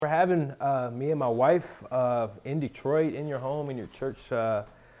For having me and my wife in Detroit, in your home, in your church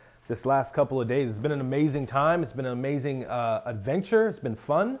this last couple of days. It's been an amazing time. It's been an amazing adventure. It's been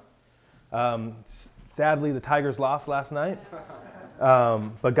fun. Sadly, the Tigers lost last night,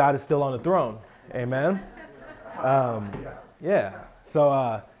 but God is still on the throne. Amen. Yeah. So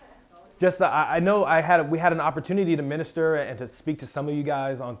I know we had an opportunity to minister and to speak to some of you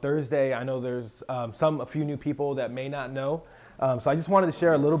guys on Thursday. I know there's a few new people that may not know. So I just wanted to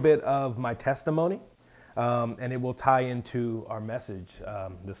share a little bit of my testimony, and it will tie into our message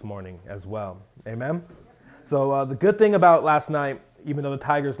this morning as well. Amen. So the good thing about last night, even though the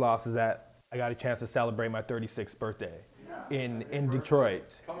Tigers lost, is that I got a chance to celebrate my 36th birthday in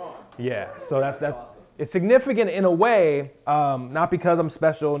Detroit. Come on. Yeah. So that's awesome. It's significant in a way, not because I'm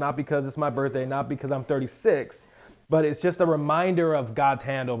special, not because it's my birthday, not because I'm 36, but it's just a reminder of God's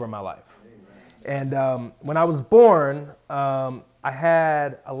hand over my life. And when I was born, I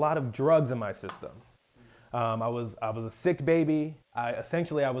had a lot of drugs in my system. I was a sick baby. I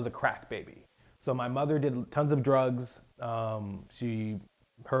was a crack baby. So my mother did tons of drugs.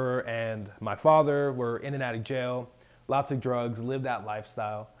 Her and my father were in and out of jail, lots of drugs, lived that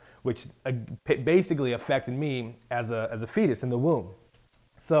lifestyle, which basically affected me as a fetus in the womb.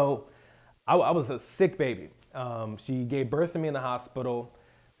 So I was a sick baby. She gave birth to me in the hospital.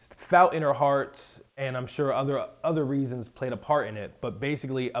 Felt in her heart, and I'm sure other reasons played a part in it, but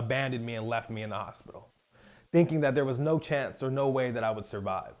basically abandoned me and left me in the hospital, thinking that there was no chance or no way that I would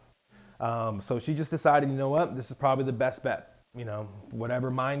survive. So she just decided, you know what, this is probably the best bet. You know,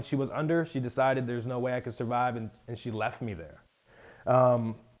 whatever mind she was under, she decided there's no way I could survive, and she left me there.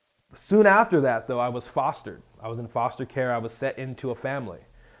 Soon after that, though, I was fostered. I was in foster care. I was set into a family,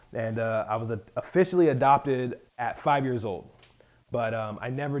 and I was officially adopted at 5 years old. But I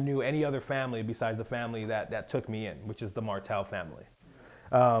never knew any other family besides the family that took me in, which is the Martell family.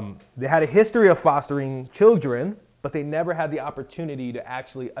 They had a history of fostering children, but they never had the opportunity to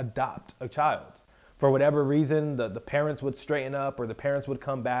actually adopt a child. For whatever reason, the parents would straighten up, or the parents would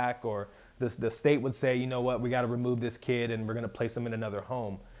come back, or the state would say, you know what, we got to remove this kid and we're going to place him in another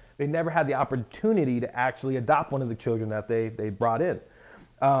home. They never had the opportunity to actually adopt one of the children that they brought in.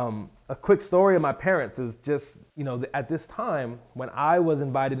 A quick story of my parents is just, you know, at this time, when I was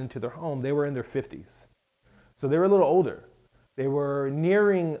invited into their home, they were in their 50s. So they were a little older. They were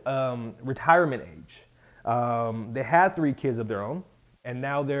nearing retirement age. They had 3 kids of their own, and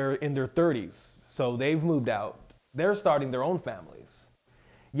now they're in their 30s. So they've moved out. They're starting their own families.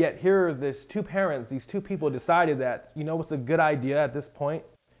 Yet here, these two people decided that, you know what's a good idea at this point?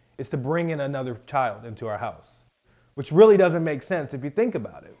 Is to bring in another child into our house, which really doesn't make sense if you think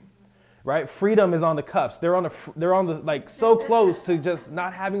about it. Right? Freedom is on the cuffs. They're on the like so close to just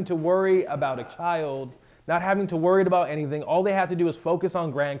not having to worry about a child, not having to worry about anything. All they have to do is focus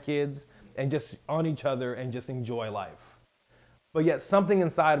on grandkids and just on each other and just enjoy life. But yet something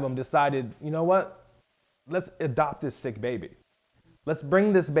inside of them decided, you know what? Let's adopt this sick baby. Let's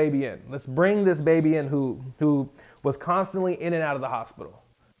bring this baby in. Let's bring this baby in who was constantly in and out of the hospital,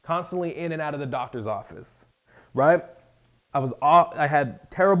 constantly in and out of the doctor's office, right? I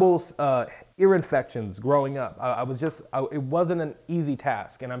had terrible ear infections growing up. It wasn't an easy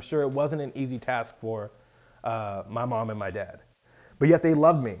task, and I'm sure it wasn't an easy task for my mom and my dad. But yet they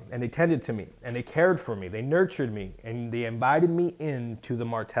loved me, and they tended to me, and they cared for me, they nurtured me, and they invited me into the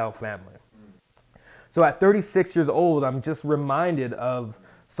Martell family. So at 36 years old, I'm just reminded of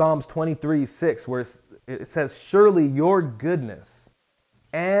Psalms 23:6, where it says, "Surely your goodness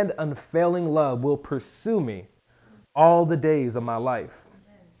and unfailing love will pursue me all the days of my life,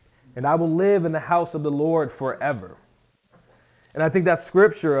 and I will live in the house of the Lord forever." And I think that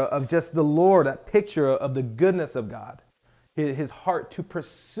scripture of just the Lord, that picture of the goodness of God, his heart to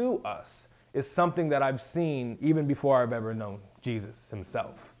pursue us, is something that I've seen even before I've ever known Jesus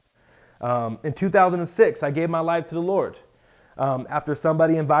himself. In 2006, I gave my life to the Lord after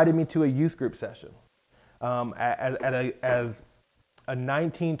somebody invited me to a youth group session. As a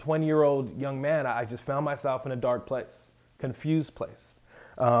 19, 20-year-old young man, I just found myself in a dark place, confused place.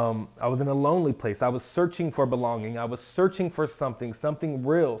 I was in a lonely place. I was searching for belonging. I was searching for something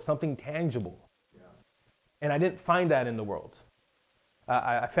real, something tangible. Yeah. And I didn't find that in the world.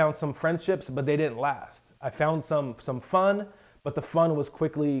 I found some friendships, but they didn't last. I found some fun, but the fun was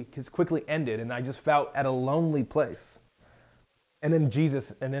quickly ended, and I just felt at a lonely place. And then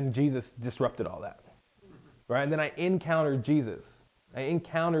Jesus disrupted all that. Right? And then I encountered Jesus. I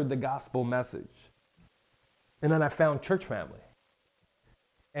encountered the gospel message. And then I found church family.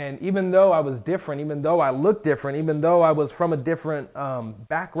 And even though I was different, even though I looked different, even though I was from a different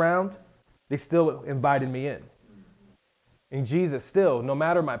background, they still invited me in. And Jesus still, no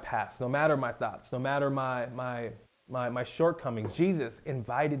matter my past, no matter my thoughts, no matter my shortcomings, Jesus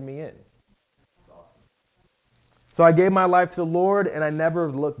invited me in. So I gave my life to the Lord, and I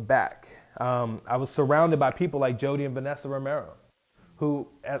never looked back. I was surrounded by people like Jody and Vanessa Romero, who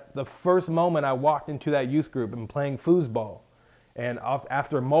at the first moment I walked into that youth group and playing foosball, and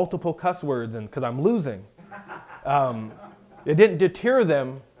after multiple cuss words, and because I'm losing, it didn't deter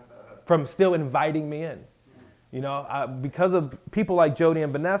them from still inviting me in. Because of people like Jody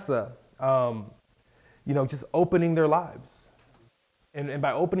and Vanessa, just opening their lives. And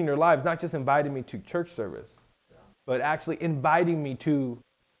by opening their lives, not just inviting me to church service, but actually inviting me to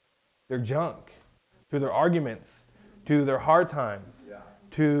their junk, to their arguments, to their hard times,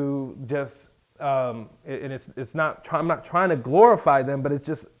 to just, and it's not, I'm not trying to glorify them, but it's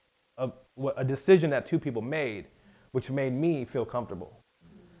just a decision that two people made, which made me feel comfortable.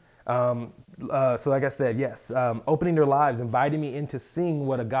 So like I said, yes, opening their lives, inviting me into seeing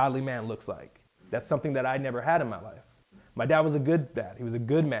what a godly man looks like. That's something that I never had in my life. My dad was a good dad. He was a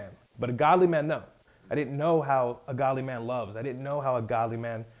good man, but a godly man, no. I didn't know how a godly man loves. I didn't know how a godly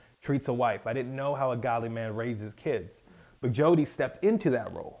man treats a wife. I didn't know how a godly man raises kids. But Jody stepped into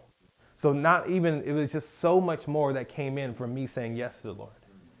that role. So it was just so much more that came in from me saying yes to the Lord.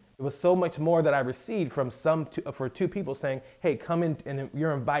 It was so much more that I received from for two people saying, hey, come in and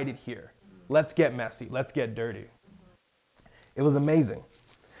you're invited here. Let's get messy. Let's get dirty. It was amazing.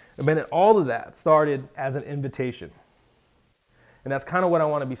 And all of that started as an invitation. And that's kind of what I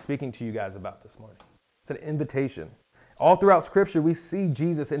want to be speaking to you guys about this morning. It's an invitation. All throughout Scripture, we see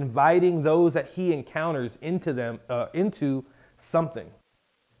Jesus inviting those that he encounters into something.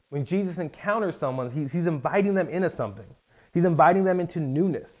 When Jesus encounters someone, he's inviting them into something. He's inviting them into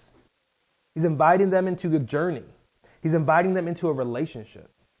newness. He's inviting them into a journey. He's inviting them into a relationship.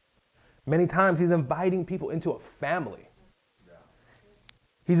 Many times he's inviting people into a family.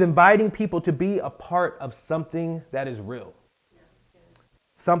 He's inviting people to be a part of something that is real.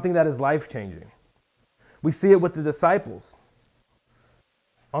 Something that is life-changing. We see it with the disciples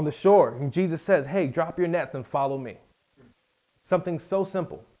on the shore. And Jesus says, hey, drop your nets and follow me. Something so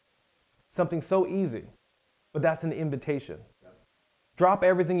simple. Something so easy. But that's an invitation. Drop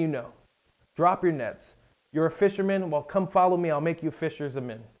everything you know. Drop your nets. You're a fisherman? Well, come follow me. I'll make you fishers of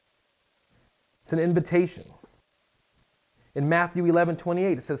men. It's an invitation. In Matthew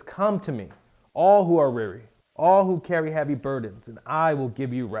 11:28, it says, come to me, all who are weary, all who carry heavy burdens, and I will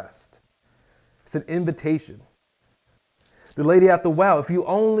give you rest. It's an invitation. The lady at the well, if you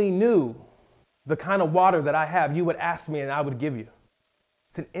only knew the kind of water that I have, you would ask me and I would give you.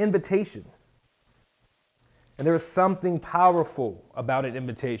 It's an invitation. And there is something powerful about an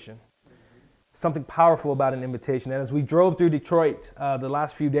invitation. Something powerful about an invitation. And as we drove through Detroit the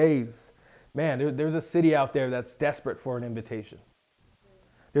last few days, man, there's a city out there that's desperate for an invitation.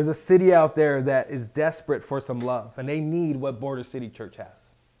 There's a city out there that is desperate for some love, and they need what Border City Church has.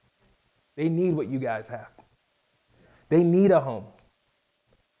 They need what you guys have. They need a home.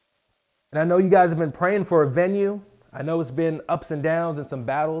 And I know you guys have been praying for a venue. I know it's been ups and downs and some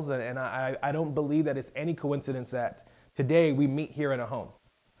battles, and I don't believe that it's any coincidence that today we meet here in a home.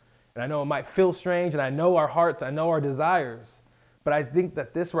 And I know it might feel strange, and I know our hearts, I know our desires, but I think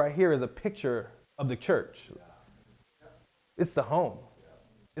that this right here is a picture of the church. It's the home.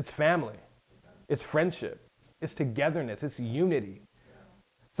 It's family. It's friendship. It's togetherness. It's unity.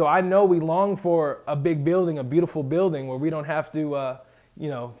 So I know we long for a big building, a beautiful building where we don't have to,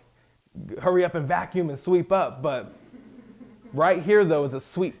 hurry up and vacuum and sweep up. But right here, though, is a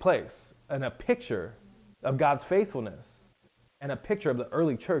sweet place and a picture of God's faithfulness and a picture of the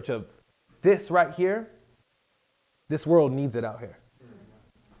early church of this right here. This world needs it out here.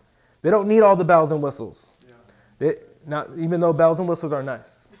 They don't need all the bells and whistles. Even though bells and whistles are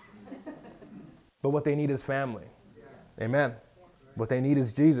nice. But what they need is family. Amen. What they need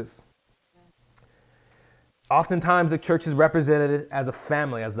is Jesus. Oftentimes the church is represented as a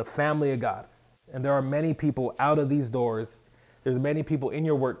family, as the family of God. And there are many people out of these doors. There's many people in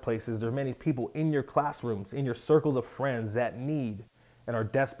your workplaces. There's many people in your classrooms, in your circles of friends that need and are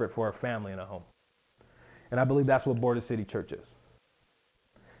desperate for a family and a home. And I believe that's what Border City Church is.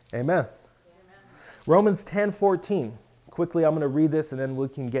 Amen. Romans 10:14. Quickly, I'm going to read this and then we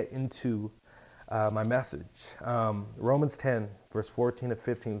can get into my message. Romans 10, verse 14 to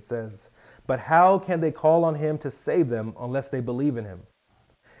 15 says, but how can they call on him to save them unless they believe in him?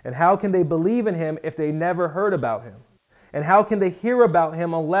 And how can they believe in him if they never heard about him? And how can they hear about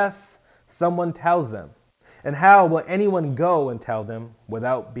him unless someone tells them? And how will anyone go and tell them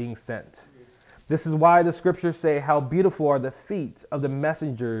without being sent? This is why the scriptures say, how beautiful are the feet of the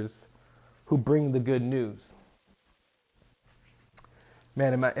messengers who bring the good news.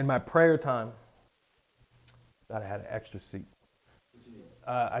 Man, in my prayer time, thought I had an extra seat.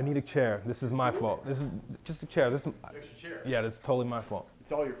 I need a chair. This is my fault. This is just a chair. Extra chair. Yeah, that's totally my fault.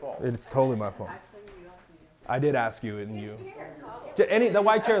 It's all your fault. It's totally my fault. I did ask you, and you. The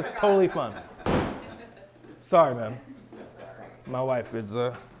white chair is totally fine. Sorry, man. My wife is.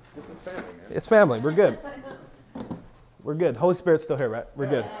 This is family, man. It's family. We're good. We're good. Holy Spirit's still here, right? We're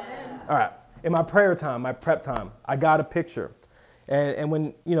good. All right. In my prayer time, my prep time, I got a picture. And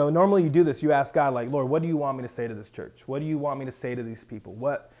when, normally you do this, you ask God, like, Lord, what do you want me to say to this church? What do you want me to say to these people?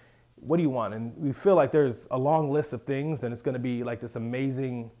 What do you want? And we feel like there's a long list of things, and it's going to be like this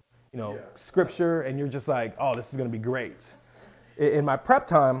amazing, scripture, and you're just like, oh, this is going to be great. In my prep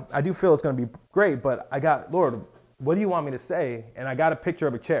time, I do feel it's going to be great, but I got, Lord, what do you want me to say? And I got a picture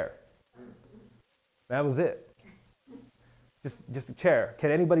of a chair. That was it. Just a chair.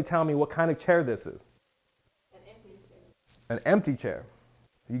 Can anybody tell me what kind of chair this is? An empty chair.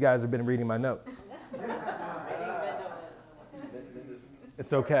 You guys have been reading my notes.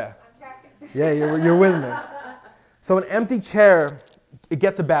 It's okay. Yeah, you're with me. So an empty chair, it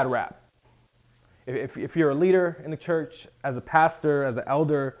gets a bad rap. If you're a leader in the church, as a pastor, as an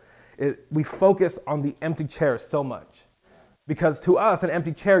elder, we focus on the empty chair so much. Because to us, an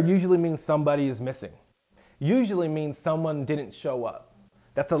empty chair usually means somebody is missing. Usually means someone didn't show up.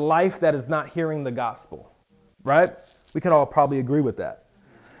 That's a life that is not hearing the gospel, right? We could all probably agree with that.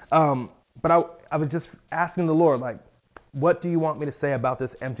 But I was just asking the Lord, like, what do you want me to say about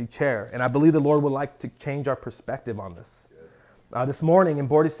this empty chair? And I believe the Lord would like to change our perspective on this. This morning in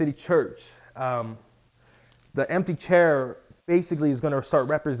Border City Church, the empty chair basically is going to start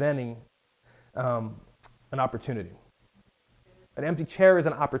representing an opportunity. An empty chair is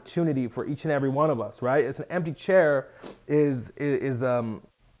an opportunity for each and every one of us, right? It's an empty chair it's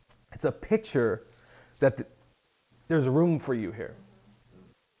a picture that there's room for you here.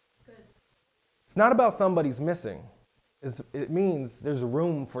 It's not about somebody's missing. It means there's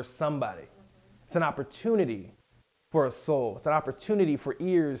room for somebody. It's an opportunity for a soul. It's an opportunity for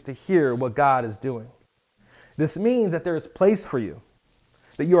ears to hear what God is doing. This means that there is place for you,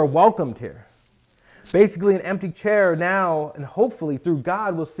 that you are welcomed here. Basically, an empty chair now, and hopefully through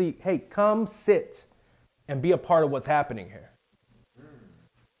God, we'll see, hey, come sit and be a part of what's happening here.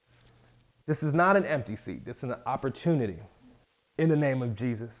 This is not an empty seat. This is an opportunity in the name of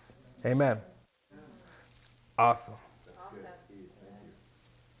Jesus. Amen. Awesome.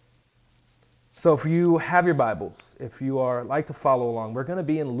 So if you have your Bibles, if you like to follow along, we're going to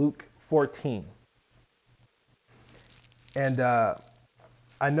be in Luke 14. And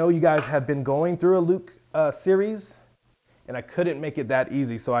I know you guys have been going through a Luke series, and I couldn't make it that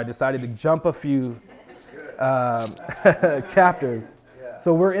easy, so I decided to jump a few chapters.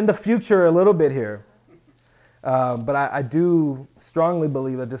 So we're in the future a little bit here. But I do strongly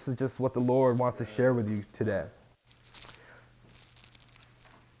believe that this is just what the Lord wants to share with you today.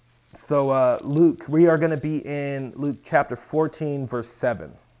 So Luke, we are going to be in Luke chapter 14, verse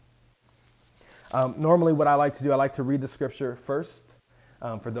 7. Normally what I like to do, I like to read the scripture first.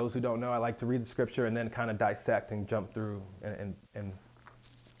 For those who don't know, I like to read the scripture and then kind of dissect and jump through and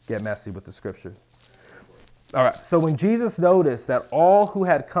get messy with the scriptures. All right, so when Jesus noticed that all who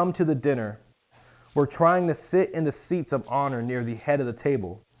had come to the dinner were trying to sit in the seats of honor near the head of the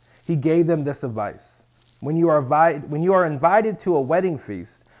table, he gave them this advice. When you are invited to a wedding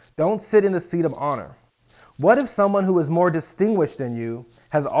feast, don't sit in the seat of honor. What if someone who is more distinguished than you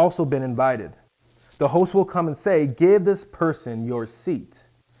has also been invited? The host will come and say, give this person your seat.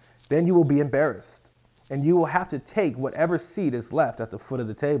 Then you will be embarrassed, and you will have to take whatever seat is left at the foot of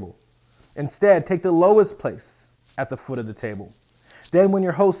the table. Instead, take the lowest place at the foot of the table. Then when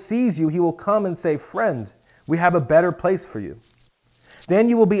your host sees you, he will come and say, friend, we have a better place for you. Then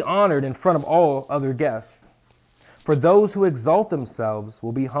you will be honored in front of all other guests. For those who exalt themselves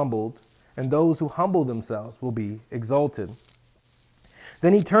will be humbled, and those who humble themselves will be exalted.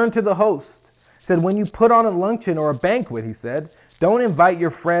 Then he turned to the host, said, when you put on a luncheon or a banquet, he said, don't invite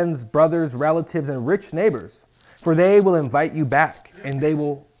your friends, brothers, relatives, and rich neighbors, for they will invite you back, and that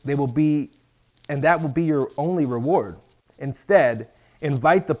will be your only reward. Instead,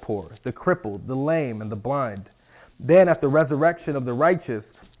 invite the poor, the crippled, the lame, and the blind. Then at the resurrection of the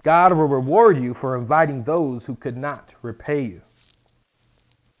righteous, God will reward you for inviting those who could not repay you.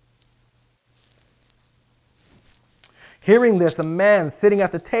 Hearing this, a man sitting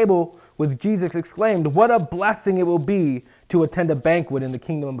at the table with Jesus exclaimed, what a blessing it will be to attend a banquet in the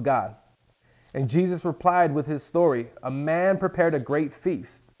kingdom of God. And Jesus replied with his story, a man prepared a great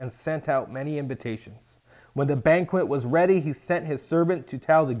feast and sent out many invitations. When the banquet was ready, he sent his servant to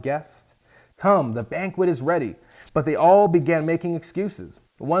tell the guests, come, the banquet is ready. But they all began making excuses.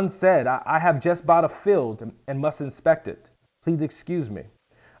 One said, I have just bought a field and must inspect it. Please excuse me.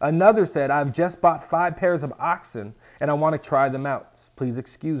 Another said, I've just bought 5 pairs of oxen and I want to try them out. Please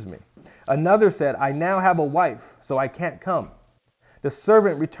excuse me. Another said, I now have a wife, so I can't come. The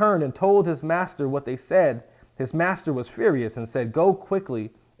servant returned and told his master what they said. His master was furious and said, go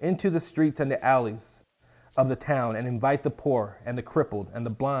quickly into the streets and the alleys of the town and invite the poor and the crippled and the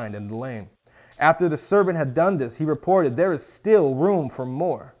blind and the lame. After the servant had done this, he reported, there is still room for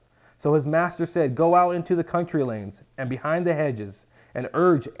more. So his master said, go out into the country lanes and behind the hedges and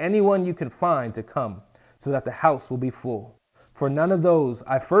urge anyone you can find to come, so that the house will be full. For none of those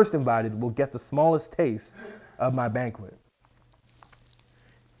I first invited will get the smallest taste of my banquet.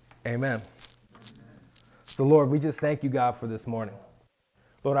 Amen. So Lord, we just thank you, God, for this morning.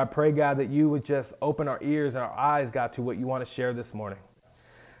 Lord, I pray, God, that you would just open our ears and our eyes, God, to what you want to share this morning.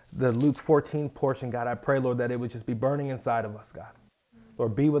 The Luke 14 portion, God, I pray, Lord, that it would just be burning inside of us, God.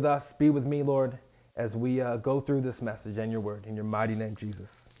 Lord, be with us, be with me, Lord, as we go through this message and your word. In your mighty name,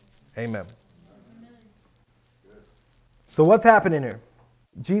 Jesus. Amen. So what's happening here?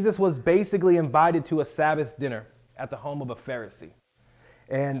 Jesus was basically invited to a Sabbath dinner at the home of a Pharisee.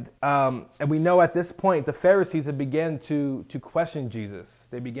 And we know at this point, the Pharisees had begun to question Jesus.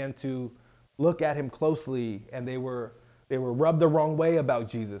 They began to look at him closely, and they were rubbed the wrong way about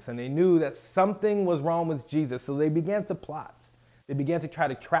Jesus. And they knew that something was wrong with Jesus. So they began to plot. They began to try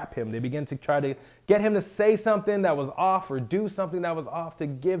to trap him. They began to try to get him to say something that was off or do something that was off to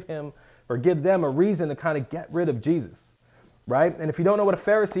give him or give them a reason to kind of get rid of Jesus. Right? And if you don't know what a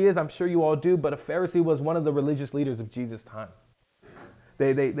Pharisee is, I'm sure you all do, but a Pharisee was one of the religious leaders of Jesus' time.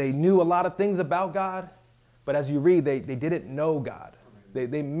 They knew a lot of things about God, but as you read, they didn't know God.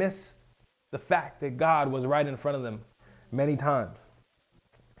 They missed the fact that God was right in front of them many times.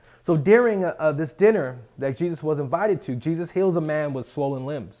 So during this dinner that Jesus was invited to, Jesus heals a man with swollen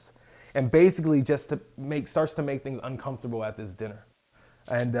limbs, and basically just starts to make things uncomfortable at this dinner,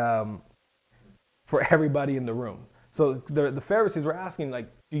 and for everybody in the room. So the Pharisees were asking, like,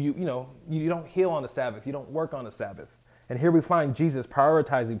 you don't heal on the Sabbath, you don't work on the Sabbath, and here we find Jesus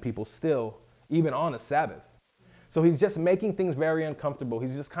prioritizing people still, even on a Sabbath. So he's just making things very uncomfortable.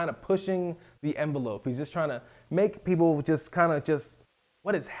 He's just kind of pushing the envelope. He's just trying to make people just kind of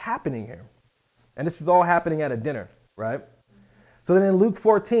what is happening here? And this is all happening at a dinner, right? So then in Luke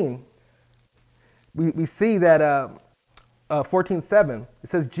 14, we see that 14:7, it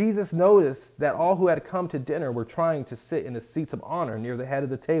says, Jesus noticed that all who had come to dinner were trying to sit in the seats of honor near the head of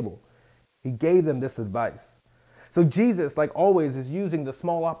the table. He gave them this advice. So Jesus, like always, is using the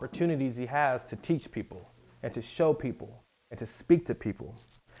small opportunities he has to teach people and to show people and to speak to people.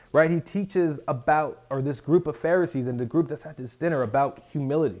 Right? He teaches about, or this group of Pharisees and the group that's at this dinner, about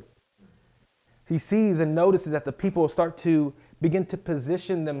humility. He sees and notices that the people start to begin to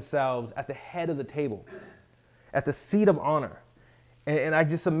position themselves at the head of the table, at the seat of honor. And I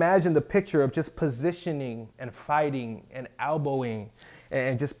just imagine the picture of just positioning and fighting and elbowing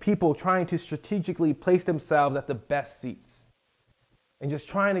and just people trying to strategically place themselves at the best seats. And just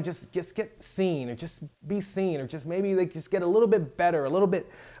trying to just get seen, or just be seen, or just maybe they just get a little bit better, a little bit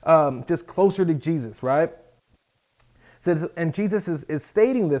just closer to Jesus, right? So, and Jesus is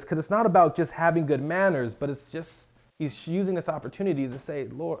stating this because it's not about just having good manners, but it's just, he's using this opportunity to say,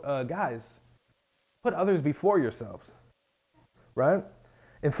 Lord, guys, put others before yourselves, right?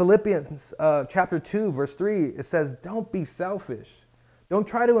 In Philippians chapter 2, verse 3, it says, don't be selfish. Don't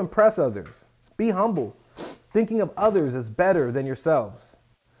try to impress others. Be humble, thinking of others as better than yourselves.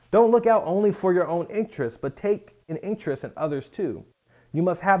 Don't look out only for your own interests, but take an interest in others too. You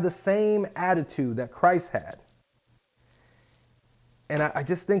must have the same attitude that Christ had. And I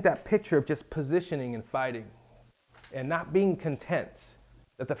just think that picture of just positioning and fighting and not being content,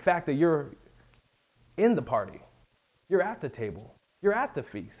 that the fact that you're in the party, you're at the table, you're at the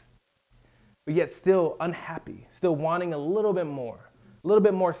feast, but yet still unhappy, still wanting a little bit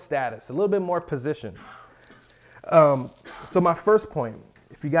more status, a little bit more position. So my first point,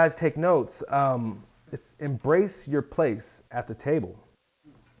 if you guys take notes, it's embrace your place at the table.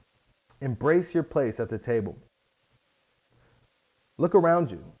 Embrace your place at the table. Look around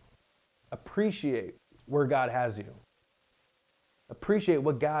you. Appreciate where God has you. Appreciate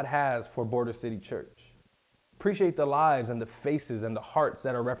what God has for Border City Church. Appreciate the lives and the faces and the hearts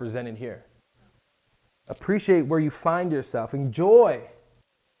that are represented here. Appreciate where you find yourself. Enjoy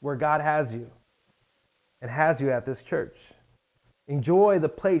where God has you and has you at this church. Enjoy the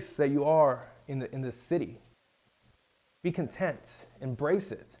place that you are in this city. Be content.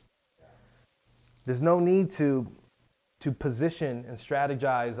 Embrace it. There's no need to position and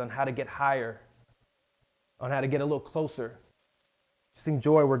strategize on how to get higher on how to get a little closer. Just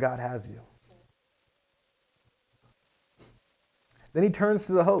enjoy where God has you. Then he turns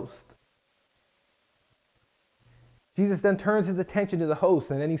to the host. Jesus then turns his attention to the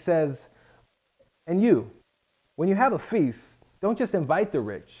host, and then he says, and you, when you have a feast, don't just invite the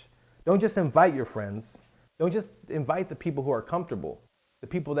rich. Don't just invite your friends. Don't just invite the people who are comfortable, the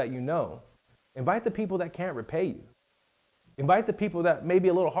people that you know. Invite the people that can't repay you. Invite the people that may be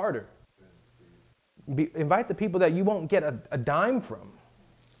a little harder. Invite the people that you won't get a dime from.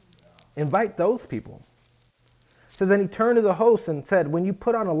 Invite those people. So then he turned to the host and said, when you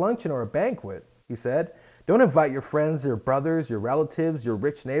put on a luncheon or a banquet, he said, don't invite your friends, your brothers, your relatives, your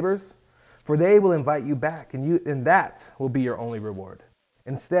rich neighbors, for they will invite you back, and that will be your only reward.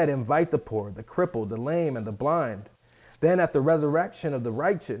 Instead, invite the poor, the crippled, the lame, and the blind. Then at the resurrection of the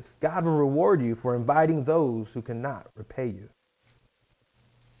righteous, God will reward you for inviting those who cannot repay you.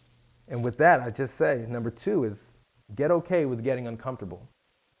 And with that, I just say, number 2 is get okay with getting uncomfortable.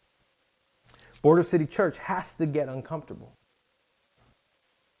 Border City Church has to get uncomfortable.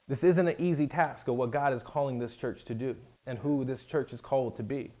 This isn't an easy task of what God is calling this church to do and who this church is called to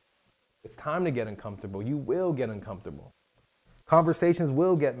be. It's time to get uncomfortable. You will get uncomfortable. Conversations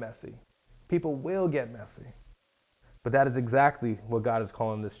will get messy. People will get messy. But that is exactly what God is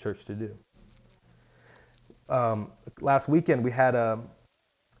calling this church to do. Last weekend we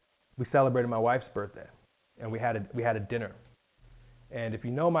celebrated my wife's birthday, and we had a dinner. And if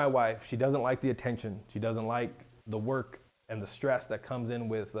you know my wife, she doesn't like the attention. She doesn't like the work and the stress that comes in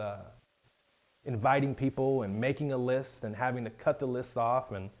with inviting people and making a list and having to cut the list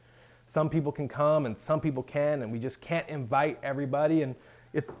off. And some people can come and some people can, and we just can't invite everybody. And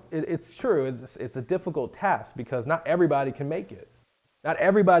it's true. It's a difficult task because not everybody can make it. Not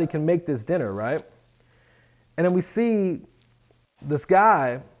everybody can make this dinner, right? And then we see this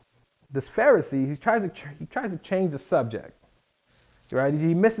guy, this Pharisee, he tries to change the subject. Right?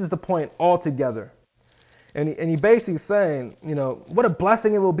 He misses the point altogether. And he basically is saying, what a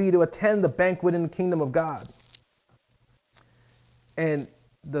blessing it will be to attend the banquet in the kingdom of God. And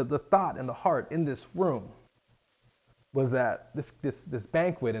the thought and the heart in this room was that this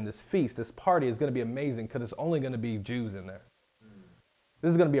banquet and this feast, this party is going to be amazing because it's only going to be Jews in there.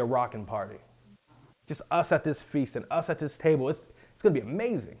 This is going to be a rocking party. Just us at this feast and us at this table. It's going to be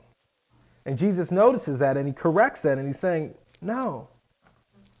amazing. And Jesus notices that and he corrects that and he's saying, no.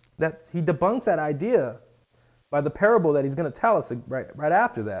 That he debunks that idea by the parable that he's going to tell us right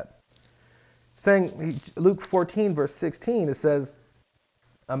after that. Saying, Luke 14, verse 16, it says,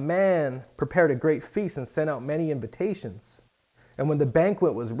 a man prepared a great feast and sent out many invitations. And when the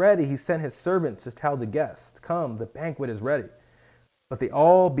banquet was ready, he sent his servants to tell the guests, come, the banquet is ready. But they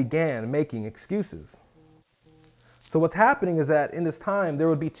all began making excuses. So what's happening is that in this time, there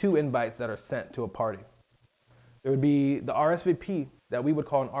would be 2 invites that are sent to a party. There would be the RSVP, that we would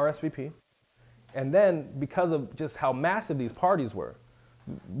call an RSVP. And then because of just how massive these parties were,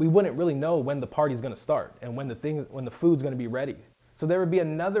 we wouldn't really know when the party's going to start and when the food's going to be ready. So there would be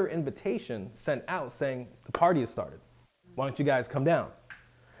another invitation sent out saying the party has started. Why don't you guys come down?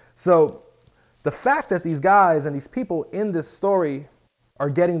 So the fact that these guys and these people in this story are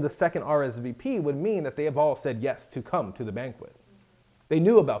getting the second RSVP would mean that they have all said yes to come to the banquet. They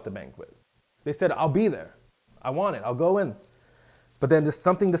knew about the banquet. They said, I'll be there. I want it. I'll go in. But then just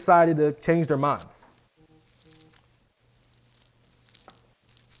something decided to change their mind.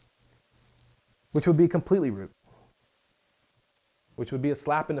 Which would be completely rude. Which would be a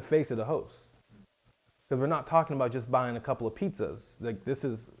slap in the face of the host. Because we're not talking about just buying a couple of pizzas. Like this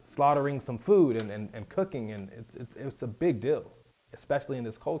is slaughtering some food and cooking, and it's a big deal, especially in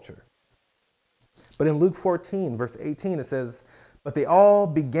this culture. But in Luke 14, verse 18, it says, but they all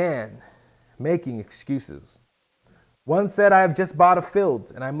began making excuses. One said, I have just bought a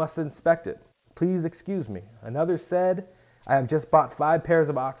field and I must inspect it. Please excuse me. Another said, I have just bought 5 pairs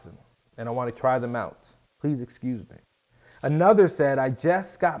of oxen and I want to try them out. Please excuse me. Another said, I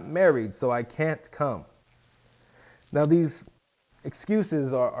just got married, so I can't come. Now these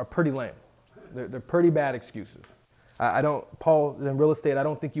excuses are pretty lame. They're pretty bad excuses. Paul, in real estate, I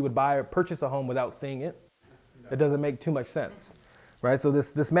don't think you would buy or purchase a home without seeing it. It doesn't make too much sense, right? So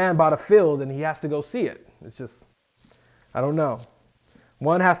this man bought a field and he has to go see it. It's just, I don't know.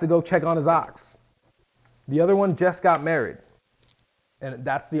 One has to go check on his ox. The other one just got married. And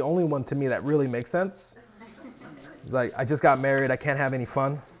that's the only one to me that really makes sense. Like, I just got married, I can't have any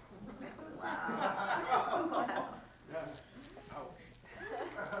fun.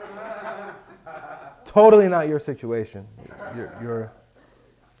 Totally not your situation. You're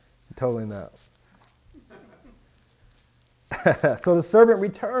totally not. So the servant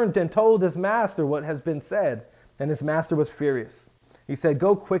returned and told his master what has been said, and his master was furious. He said,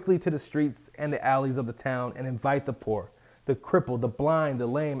 "Go quickly to the streets and the alleys of the town and invite the poor, the crippled, the blind, the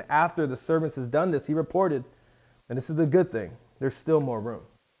lame." After the servants has done this, he reported, and this is the good thing, there's still more room.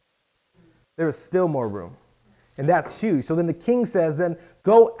 There is still more room. And that's huge. So then the king says, then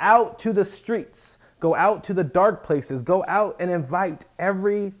go out to the streets, go out to the dark places, go out and invite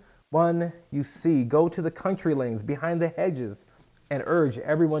everyone you see. Go to the country lanes, behind the hedges, and urge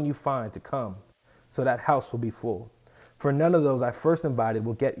everyone you find to come, so that house will be full. For none of those I first invited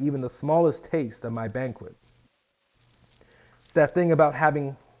will get even the smallest taste of my banquet. It's that thing about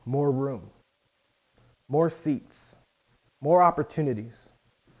having more room, more seats, more opportunities.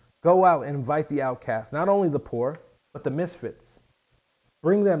 Go out and invite the outcasts, not only the poor, but the misfits.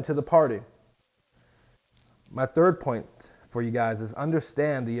 Bring them to the party. My third point for you guys is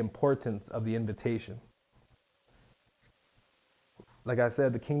understand the importance of the invitation. Like I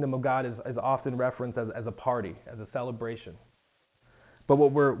said, the kingdom of God is often referenced as a party, as a celebration. But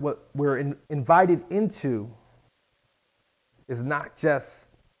what we're invited into is not just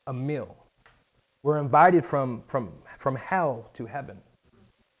a meal. We're invited from hell to heaven.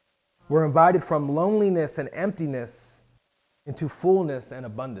 We're invited from loneliness and emptiness into fullness and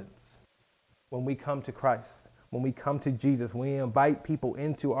abundance. When we come to Christ, when we come to Jesus, when we invite people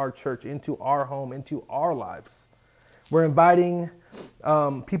into our church, into our home, into our lives. We're inviting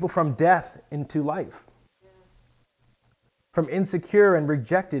people from death into life. From insecure and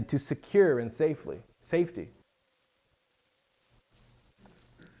rejected to secure and safety.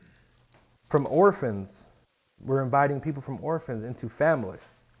 From orphans, we're inviting people from orphans into family.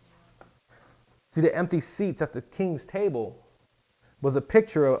 See, the empty seats at the king's table was a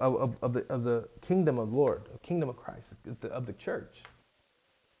picture of the kingdom of Lord, the kingdom of Christ, of the church.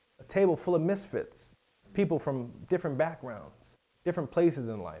 A table full of misfits, people from different backgrounds, different places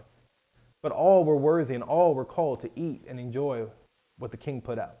in life. But all were worthy and all were called to eat and enjoy what the king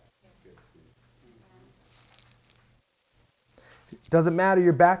put out. It doesn't matter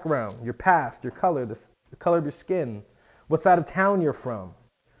your background, your past, your color, the color of your skin, what side of town you're from.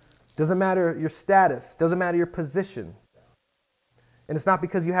 Doesn't matter your status. Doesn't matter your position. And it's not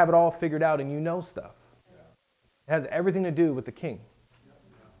because you have it all figured out and you know stuff. It has everything to do with the King.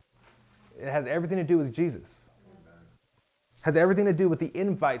 It has everything to do with Jesus. It has everything to do with the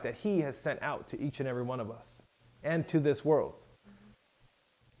invite that he has sent out to each and every one of us and to this world.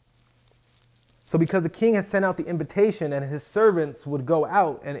 So because the king has sent out the invitation and his servants would go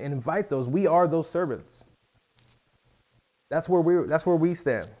out and invite those, we are those servants. That's where we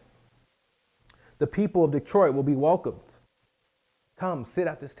stand. The people of Detroit will be welcomed. Come, sit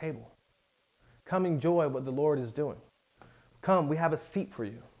at this table. Come enjoy what the Lord is doing. Come, we have a seat for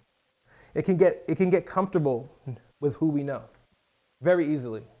you. It can get comfortable with who we know very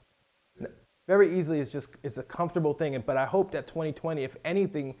easily. Very easily, it's a comfortable thing. But I hope that 2020, if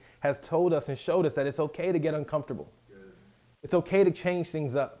anything, has told us and showed us that it's okay to get uncomfortable. Good. It's okay to change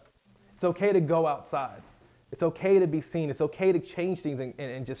things up. It's okay to go outside. It's okay to be seen. It's okay to change things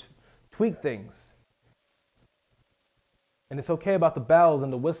and just tweak things. And it's okay about the bells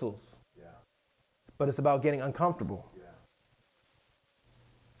and the whistles. Yeah. But it's about getting uncomfortable. Yeah.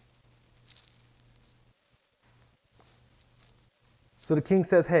 So the king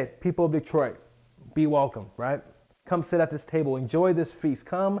says, hey, people of Detroit, be welcome, right? Come sit at this table. Enjoy this feast.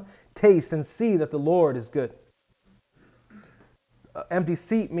 Come taste and see that the Lord is good. An empty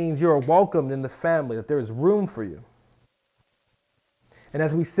seat means you are welcomed in the family, that there is room for you. And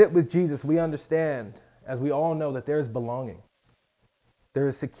as we sit with Jesus, we understand, as we all know, that there is belonging. There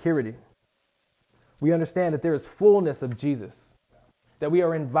is security. We understand that there is fullness of Jesus, that we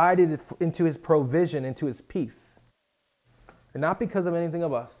are invited into his provision, into his peace. And not because of anything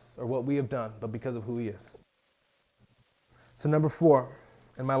of us or what we have done, but because of who he is. So number 4,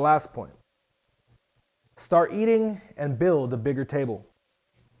 and my last point, start eating and build a bigger table.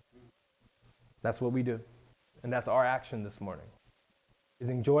 That's what we do. And that's our action this morning, is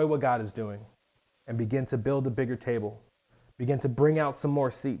enjoy what God is doing and begin to build a bigger table. Begin to bring out some more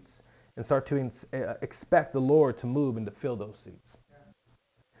seats and start to expect the Lord to move and to fill those seats.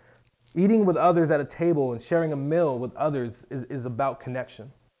 Eating with others at a table and sharing a meal with others is about connection.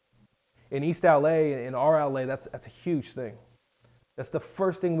 In East LA, in our LA, that's a huge thing. That's the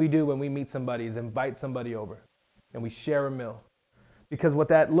first thing we do when we meet somebody is invite somebody over and we share a meal. Because what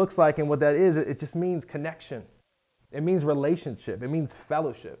that looks like and what that is, it just means connection. It means relationship. It means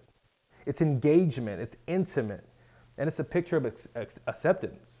fellowship. It's engagement. It's intimate. And it's a picture of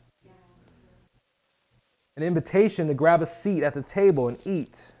acceptance. An invitation to grab a seat at the table and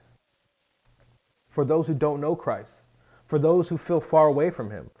eat. For those who don't know Christ, for those who feel far away from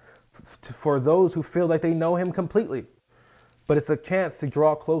him, for those who feel like they know him completely. But it's a chance to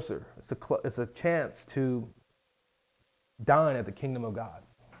draw closer. It's a chance to dine at the kingdom of God.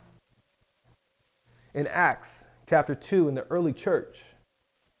 In Acts chapter 2, in the early church,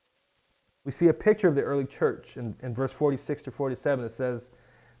 we see a picture of the early church in verse 46 to 47. It says,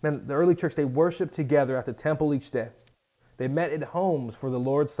 man, the early church, they worshiped together at the temple each day. They met at homes for the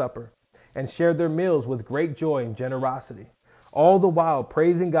Lord's Supper and shared their meals with great joy and generosity, all the while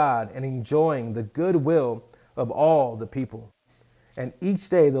praising God and enjoying the goodwill of all the people. And each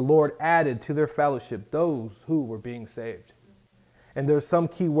day the Lord added to their fellowship those who were being saved. And there's some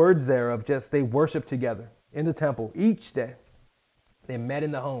key words there of just they worshiped together in the temple each day. They met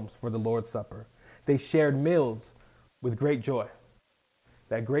in the homes for the Lord's Supper. They shared meals with great joy.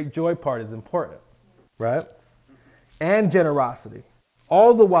 That great joy part is important, right? And generosity.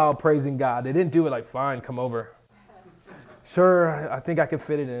 All the while praising God. They didn't do it like, fine, come over. Sure, I think I can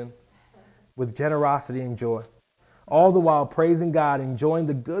fit it in. With generosity and joy. All the while praising God, enjoying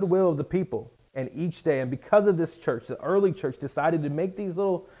the goodwill of the people. And each day, and because of this church, the early church decided to make these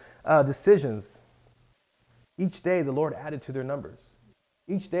little decisions. Each day the Lord added to their numbers.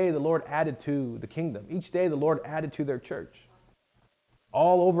 Each day the Lord added to the kingdom. Each day the Lord added to their church.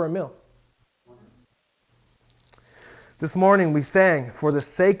 All over a meal. This morning we sang, for the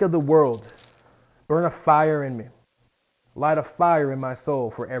sake of the world, burn a fire in me. Light a fire in my soul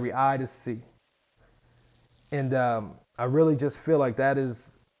for every eye to see. And I really just feel like that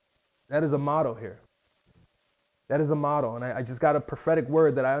is a motto here. That is a motto. And I just got a prophetic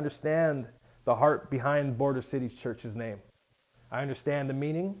word that I understand the heart behind Border City Church's name. I understand the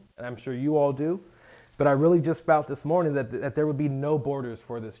meaning, and I'm sure you all do. But I really just felt this morning that there would be no borders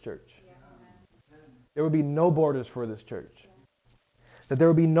for this church. There would be no borders for this church. That there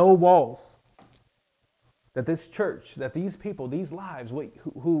would be no walls. That this church, that these people, these lives,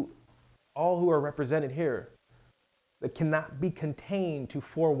 all who are represented here, that cannot be contained to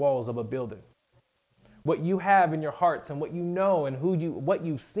four walls of a building. What you have in your hearts and what you know and what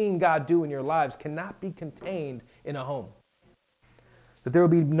you've seen God do in your lives cannot be contained in a home. That there will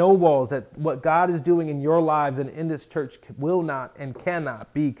be no walls, that what God is doing in your lives and in this church will not and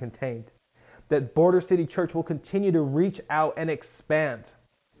cannot be contained. That Border City Church will continue to reach out and expand.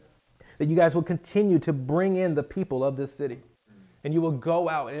 That you guys will continue to bring in the people of this city. And you will go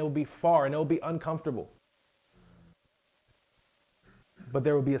out and it will be far and it will be uncomfortable. But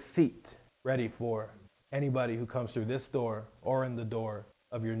there will be a seat ready for anybody who comes through this door or in the door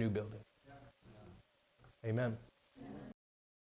of your new building. Amen.